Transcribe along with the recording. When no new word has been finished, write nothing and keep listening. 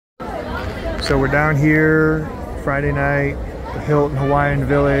So we're down here Friday night, the Hilton Hawaiian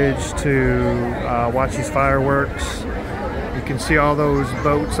Village, to watch these fireworks. You can see all those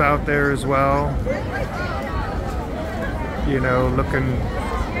boats out there as well. You know, looking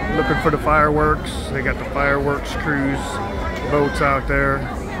for the fireworks. They got the fireworks cruise boats out there.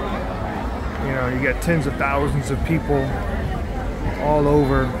 You know, you got tens of thousands of people all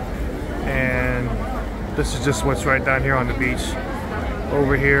over, and this is just what's right down here on the beach.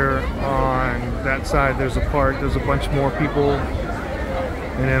 Over here on that side there's a park, there's a bunch more people,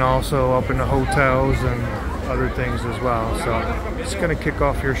 and then also up in the hotels and other things as well. So it's gonna kick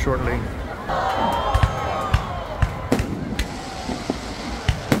off here shortly.